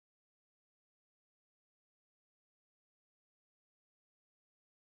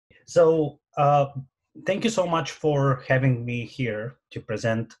So, thank you so much for having me here to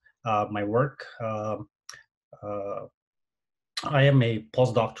present my work. Uh, I am a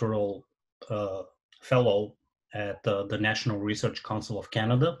postdoctoral uh, fellow at the National Research Council of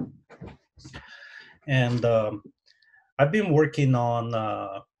Canada, and I've been working on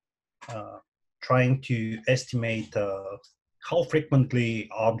uh, trying to estimate how frequently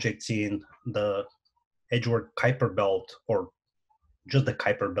objects in the Edgeworth-Kuiper belt, or just the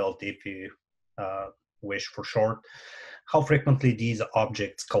Kuiper belt if you uh, wish for short, how frequently these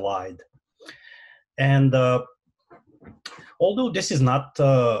objects collide. And although this is not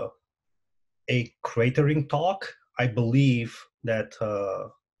a cratering talk, I believe that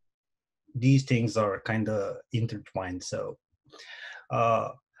these things are kind of intertwined. So uh,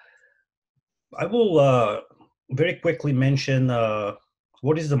 I will very quickly mention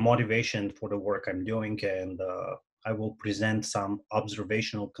what is the motivation for the work I'm doing, and I will present some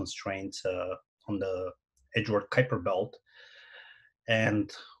observational constraints on the Edgeworth-Kuiper belt,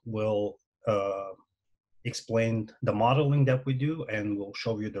 and will explain the modeling that we do, and we'll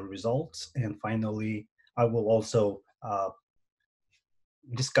show you the results. And finally, I will also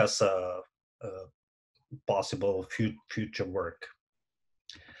discuss possible future work.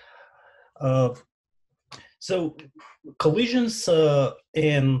 So collisions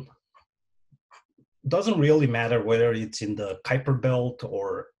in doesn't really matter whether it's in the Kuiper belt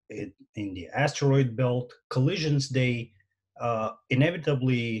or in the asteroid belt. Collisions, they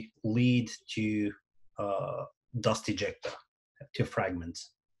inevitably lead to dust ejecta, to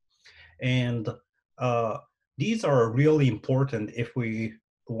fragments. And these are really important if we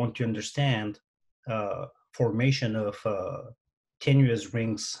want to understand formation of tenuous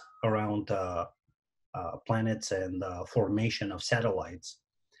rings around planets and formation of satellites.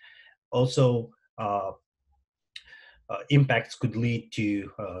 Also, impacts could lead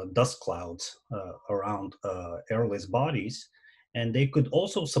to dust clouds around airless bodies, and they could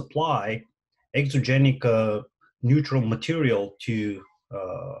also supply exogenic neutral material to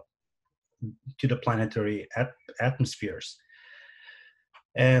the planetary atmospheres,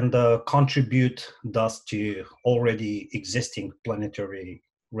 and contribute thus to already existing planetary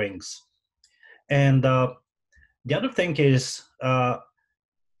rings. And the other thing is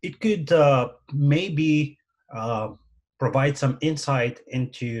it could maybe provide some insight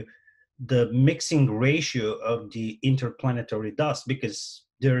into the mixing ratio of the interplanetary dust, because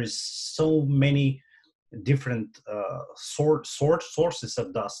there is so many different sources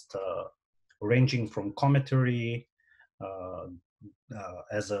of dust, ranging from cometary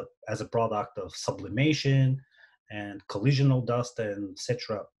as a product of sublimation and collisional dust, and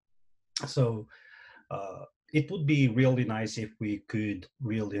etc. So it would be really nice if we could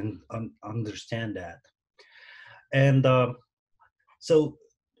really understand that. And so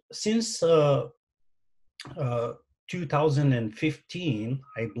since 2015,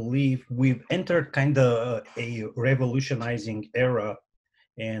 I believe we've entered kind of a revolutionizing era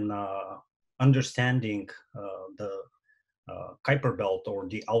in understanding the Kuiper belt, or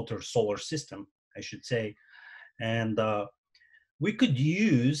the outer solar system, I should say. And we could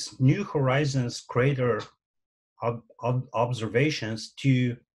use New Horizons crater observations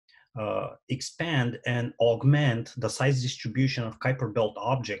to expand and augment the size distribution of Kuiper belt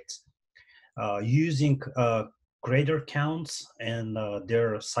objects using crater counts and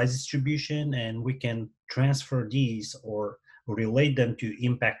their size distribution, and we can transfer these or relate them to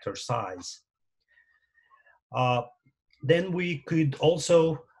impactor size. Then we could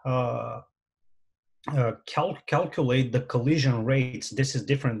also calculate the collision rates. This is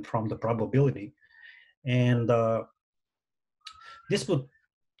different from the probability. And this would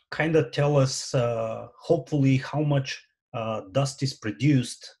kind of tell us, hopefully, how much dust is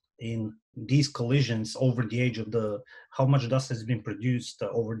produced in these collisions over the age of how much dust has been produced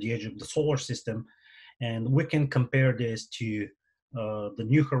over the age of the solar system. And we can compare this to the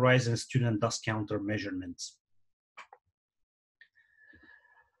New Horizons student dust counter measurements.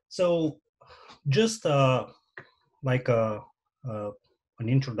 So just like an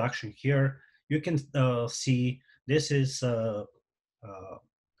introduction here, you can see this is a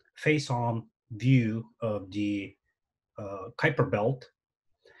face-on view of the Kuiper belt.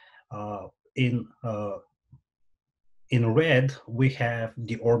 In red, we have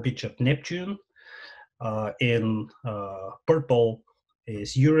the orbit of Neptune. In purple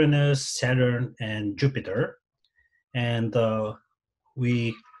is Uranus, Saturn, and Jupiter. And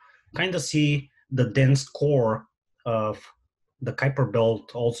we kind of see the dense core of the Kuiper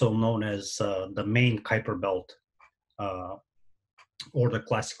belt, also known as the main Kuiper belt, or the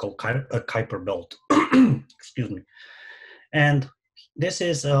classical Kuiper belt. Excuse me. And this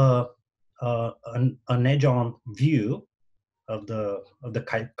is an edge-on view of the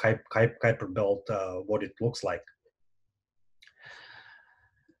Kuiper belt, what it looks like.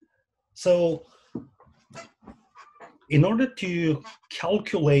 So, in order to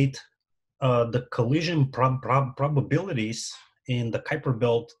calculate the collision probabilities in the Kuiper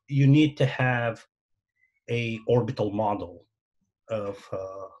belt, you need to have a orbital model of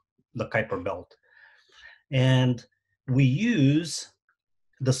the Kuiper belt, and we use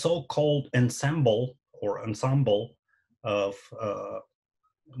the so-called ensemble of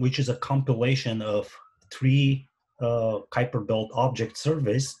which is a compilation of three Kuiper belt object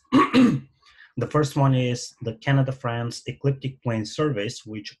surveys. The first one is the Canada-France Ecliptic Plane Surveys,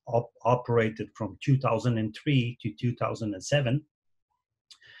 which operated from 2003 to 2007.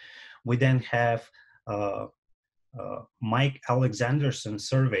 We then have Mike Alexanderson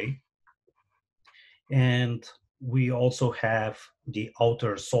survey, and we also have the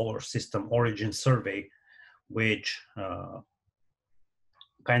Outer Solar System Origin survey, which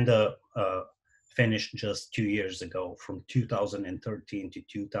kind of finished just 2 years ago, from 2013 to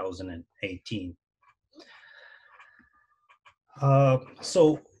 2018.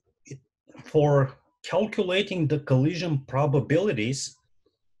 So for calculating the collision probabilities,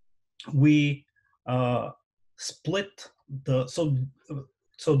 we split the,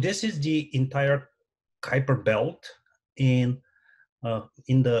 so this is the entire Kuiper belt in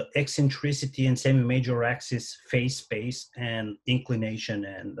the eccentricity and semi-major axis phase space, and inclination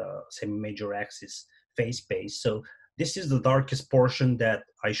and semi-major axis phase space. So this is the darkest portion that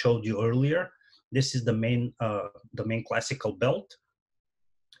I showed you earlier. This is the main classical belt.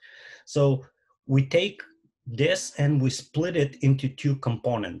 So we take this and we split it into two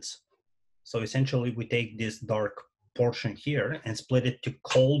components. So essentially we take this dark portion here and split it to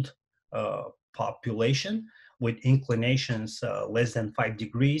cold population with inclinations less than 5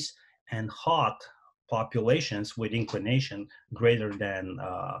 degrees, and hot populations with inclination greater than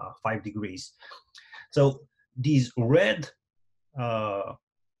 5 degrees. So these red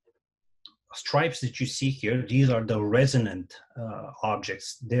stripes that you see here, these are the resonant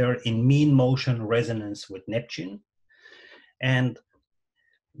objects. They're in mean motion resonance with Neptune. And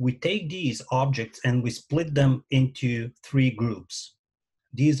we take these objects and we split them into three groups.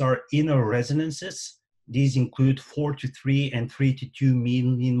 These are inner resonances. These include 4 to 3 and 3 to 2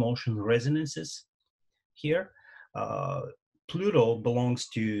 mean motion resonances here. Pluto belongs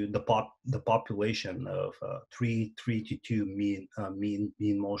to the population of 3 to 2 mean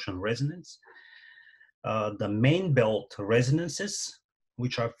motion resonance. The main belt resonances,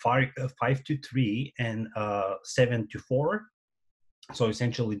 which are 5 to 3 and 7 to 4. So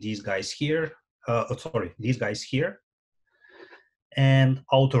essentially these guys here, these guys here. And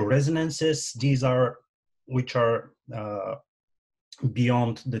outer resonances, these are which are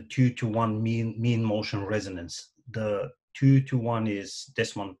beyond the 2 to 1 mean motion resonance. The 2 to 1 is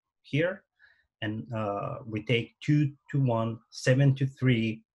this one here, and we take 2 to 1, 7 to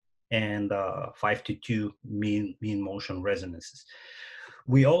 3, and 5 to 2 mean motion resonances.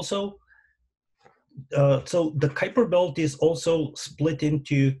 We also so the Kuiper belt is also split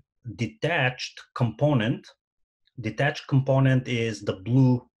into detached component. Detached component is the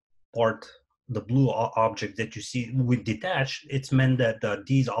blue part, the blue object that you see. With detached, it's meant that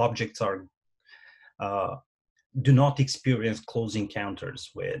these objects are do not experience close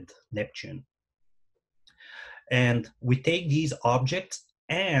encounters with Neptune. And we take these objects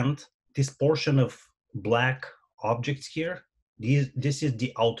and this portion of black objects here, this is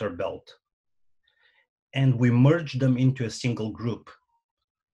the outer belt. And we merge them into a single group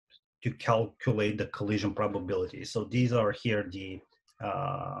to calculate the collision probability. So these are here the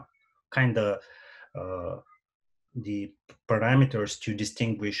the parameters to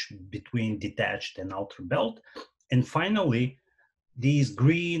distinguish between detached and outer belt. And finally, these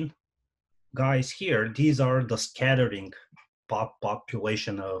green guys here, these are the scattering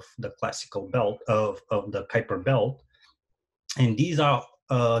population of the classical belt, of the Kuiper belt. And these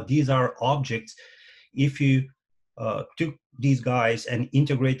are objects, if you took these guys and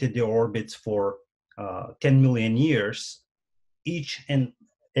integrated their orbits for 10 million years, each and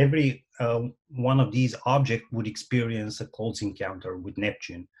every one of these objects would experience a close encounter with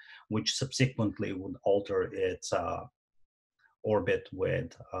Neptune, which subsequently would alter its orbit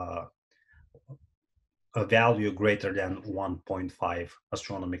with a value greater than 1.5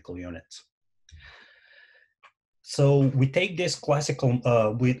 astronomical units. So we take this classical,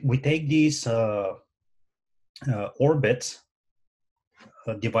 we take these orbits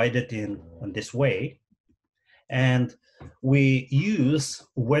divided in this way, and we use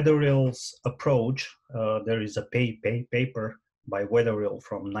Weatherill's approach. There is a paper by Weatherill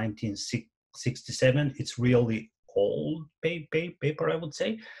from 1967. It's really old paper, I would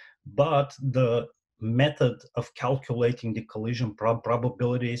say, but the method of calculating the collision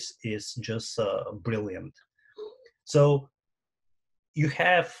probabilities is just brilliant. So you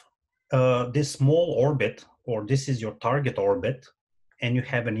have this small orbit, or this is your target orbit, and you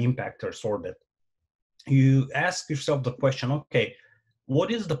have an impactor's orbit. You ask yourself the question, okay,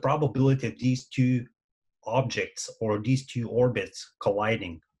 what is the probability of these two objects or these two orbits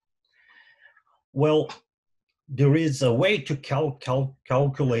colliding? Well, there is a way to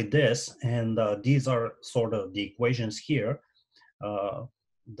calculate this, and these are sort of the equations here.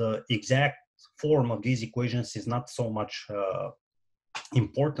 The exact form of these equations is not so much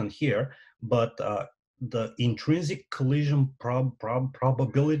important here, but the intrinsic collision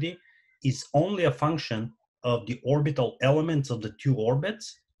probability is only a function of the orbital elements of the two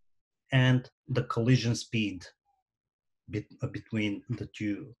orbits and the collision speed between the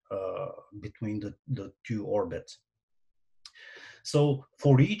two orbits. So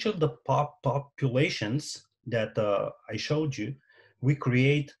for each of the populations that I showed you, we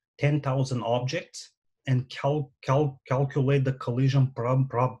create 10,000 objects and calculate the collision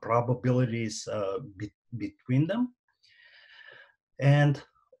probabilities between them. And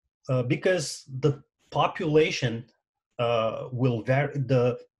because the population will vary,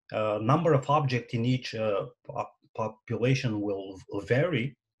 the number of objects in each population will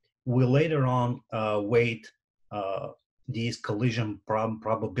vary, we later on weight these collision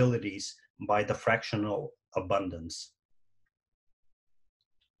probabilities by the fractional abundance.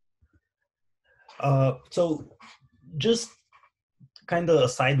 So just kind of a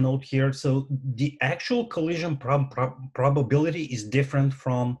side note here. So the actual collision probability is different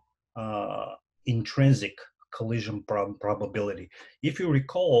from intrinsic collision probability. If you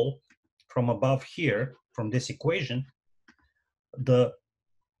recall from above here, from this equation, the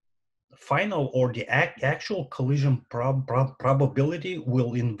final or the actual collision probability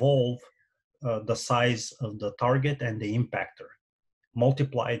will involve the size of the target and the impactor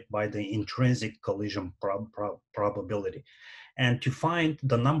multiplied by the intrinsic collision probability. And to find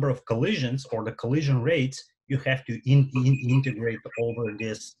the number of collisions or the collision rates, you have to integrate over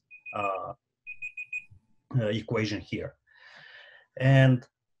this equation here. And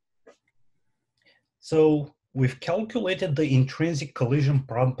so we've calculated the intrinsic collision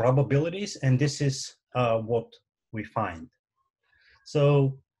probabilities, and this is what we find.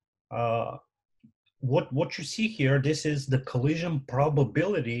 So what you see here, this is the collision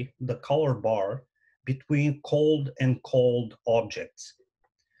probability, the color bar, between cold and cold objects.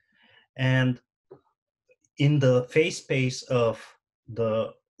 And in the phase space of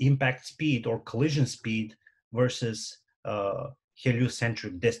the impact speed or collision speed versus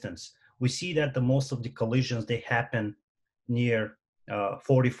heliocentric distance, we see that the most of the collisions, they happen near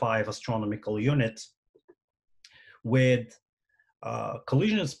 45 astronomical units with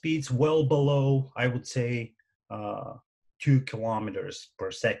collision speeds well below, I would say, 2 kilometers per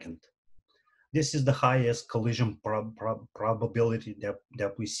second. This is the highest collision probability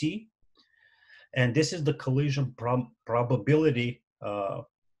that we see. And this is the collision probability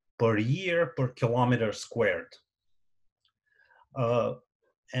per year per kilometer squared.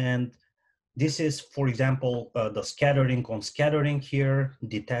 And this is, for example, the scattering on scattering here,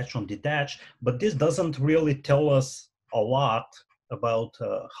 detach on detach, but this doesn't really tell us a lot about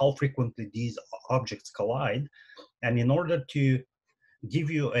how frequently these objects collide. And in order to give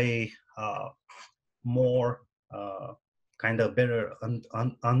you a more kind of better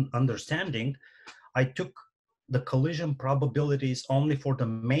understanding, I took the collision probabilities only for the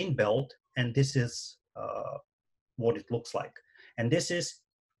main belt, and this is what it looks like. And this is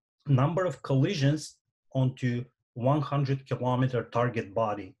number of collisions onto 100 kilometer target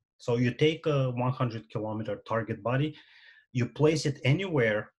body. So you take a 100 kilometer target body, you place it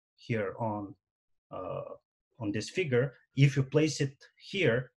anywhere here on this figure. If you place it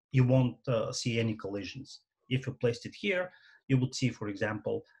here, you won't see any collisions. If you placed it here, you would see, for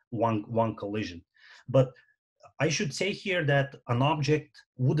example, one collision. But I should say here that an object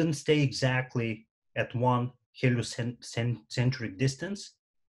wouldn't stay exactly at one heliocentric distance,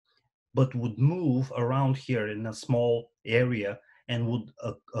 but would move around here in a small area and would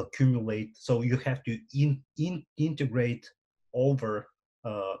accumulate. So you have to integrate over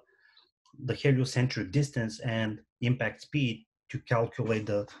the heliocentric distance and impact speed to calculate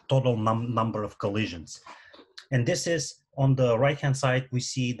the total number of collisions. And this is, on the right-hand side, we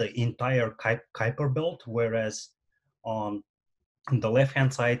see the entire Kuiper belt, whereas on the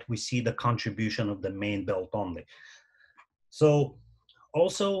left-hand side, we see the contribution of the main belt only. So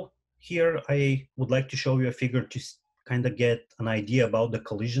also here, I would like to show you a figure to kind of get an idea about the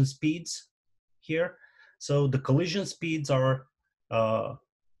collision speeds here. So the collision speeds are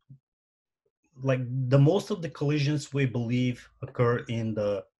like the most of the collisions we believe occur in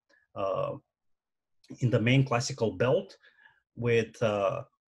the main classical belt, with the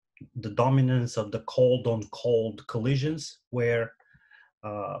dominance of the cold on cold collisions, where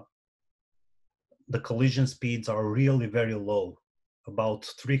the collision speeds are really very low, about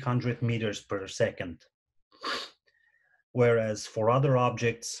 300 meters per second. Whereas for other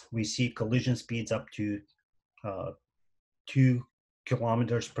objects, we see collision speeds up to 2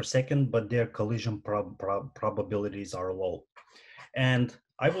 kilometers per second, but their collision probabilities are low. And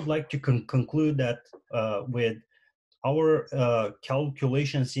I would like to conclude that with our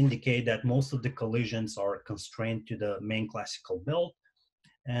calculations indicate that most of the collisions are constrained to the main classical belt,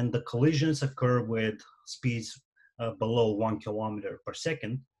 and the collisions occur with speeds below 1 kilometer per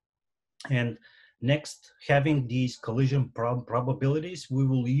second. And next, having these collision probabilities, we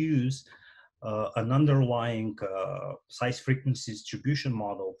will use an underlying size frequency distribution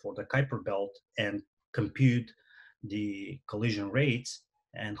model for the Kuiper belt and compute the collision rates,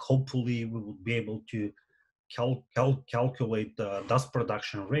 and hopefully we will be able to calculate the dust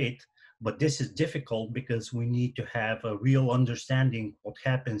production rate. But this is difficult because we need to have a real understanding what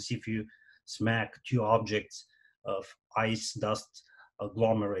happens if you smack two objects of ice dust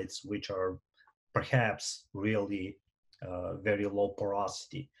agglomerates, which are perhaps really very low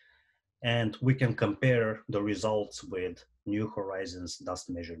porosity. And we can compare the results with New Horizons dust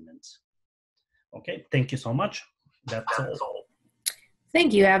measurements. Okay, thank you so much. That's all.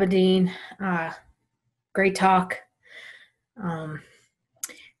 Thank you, Abedin. Great talk.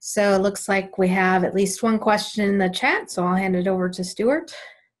 So it looks like we have at least one question in the chat, so I'll hand it over to Stuart.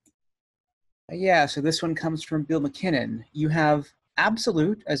 Yeah, so this one comes from Bill McKinnon. You have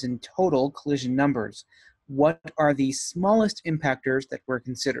absolute, as in total, collision numbers. What are the smallest impactors that were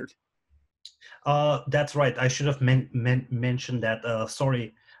considered? That's right. I should have mentioned that.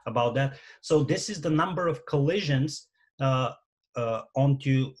 Sorry about that. So this is the number of collisions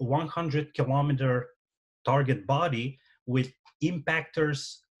onto 100 kilometer target body with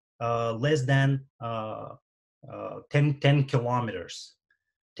impactors less than 10 kilometers.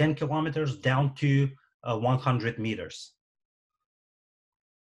 10 kilometers down to 100 meters.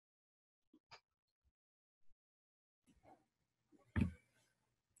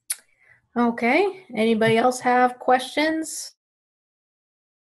 Okay, anybody else have questions?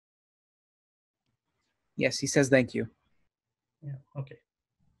 Yes, he says thank you. Yeah, okay.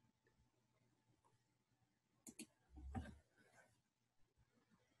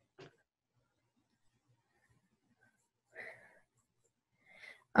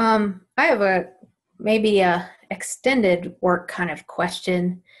 I have maybe a extended work kind of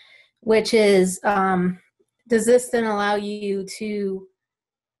question, which is, does this then allow you to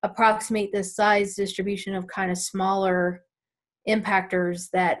approximate the size distribution of kind of smaller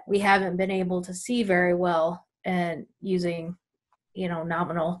impactors that we haven't been able to see very well, and using, you know,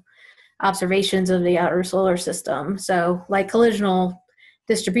 nominal observations of the outer solar system? So like collisional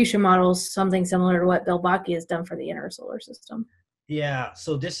distribution models, something similar to what Bill Bakke has done for the inner solar system. Yeah,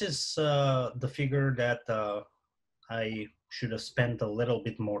 so this is the figure that I should have spent a little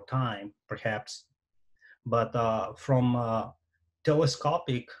bit more time, perhaps. But from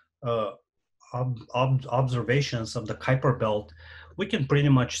telescopic observations of the Kuiper belt, we can pretty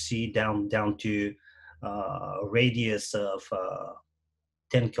much see down to a radius of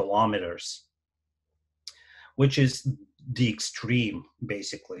 10 kilometers, which is the extreme,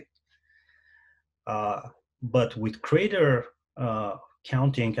 basically. But with crater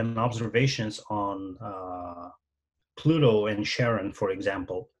counting and observations on Pluto and Charon, for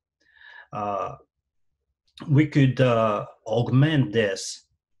example, we could augment this,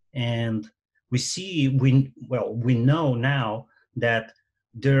 and we know now that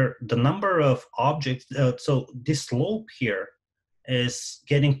the number of objects, so this slope here is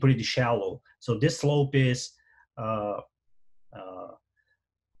getting pretty shallow. So this slope is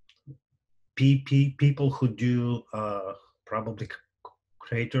people who do probably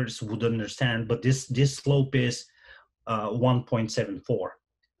craters would understand, but this slope is 1.74,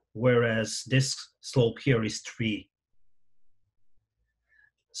 whereas this slope here is 3.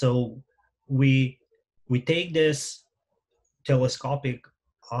 So we take this telescopic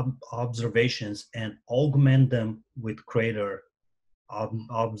observations and augment them with crater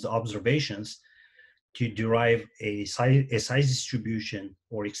observations to derive a size distribution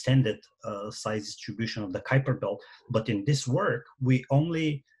or extended size distribution of the Kuiper belt. But in this work, we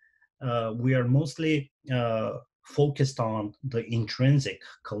are mostly focused on the intrinsic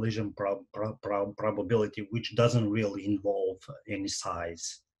collision probability, which doesn't really involve any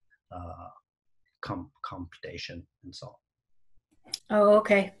size computation and so on. Oh,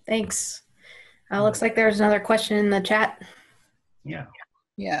 okay. Thanks. Looks like there's another question in the chat. Yeah.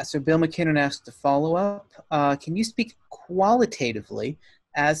 Yeah, so Bill McKinnon asked a follow-up. Can you speak qualitatively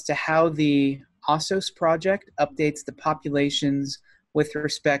as to how the OSSOS project updates the populations with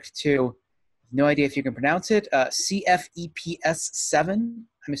respect to, no idea if you can pronounce it, CFEPS7?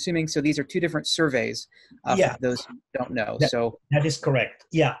 I'm assuming, so these are two different surveys Yeah. for those who don't know. That is correct.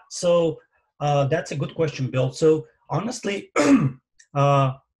 Yeah, so that's a good question, Bill. So honestly,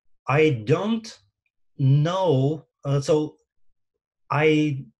 I don't know.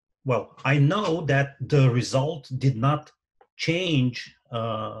 I know that the result did not change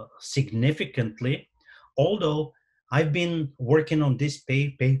significantly, although I've been working on this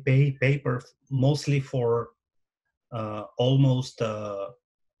paper mostly for almost a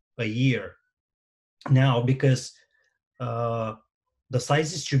year now, because the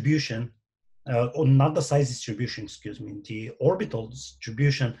size distribution, or not the size distribution, excuse me, the orbital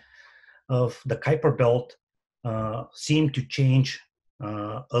distribution of the Kuiper belt seemed to change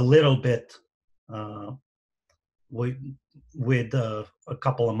a little bit with a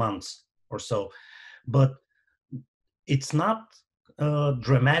couple of months or so, but it's not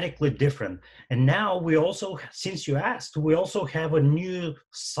dramatically different. And now we also, since you asked, we also have a new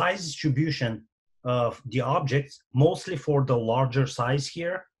size distribution of the objects, mostly for the larger size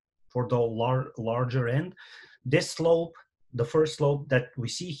here, for the larger end. This slope, the first slope that we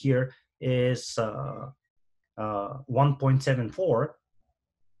see here, is 1.74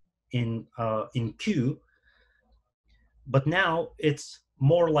 in Q, but now it's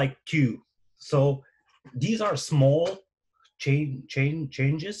more like Q. So these are small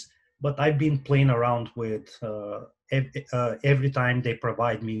changes, but I've been playing around with every time they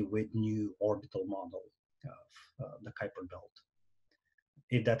provide me with new orbital model of the Kuiper belt.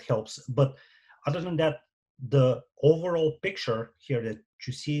 If that helps. But other than that, the overall picture here that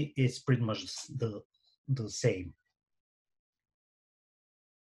you see is pretty much the same.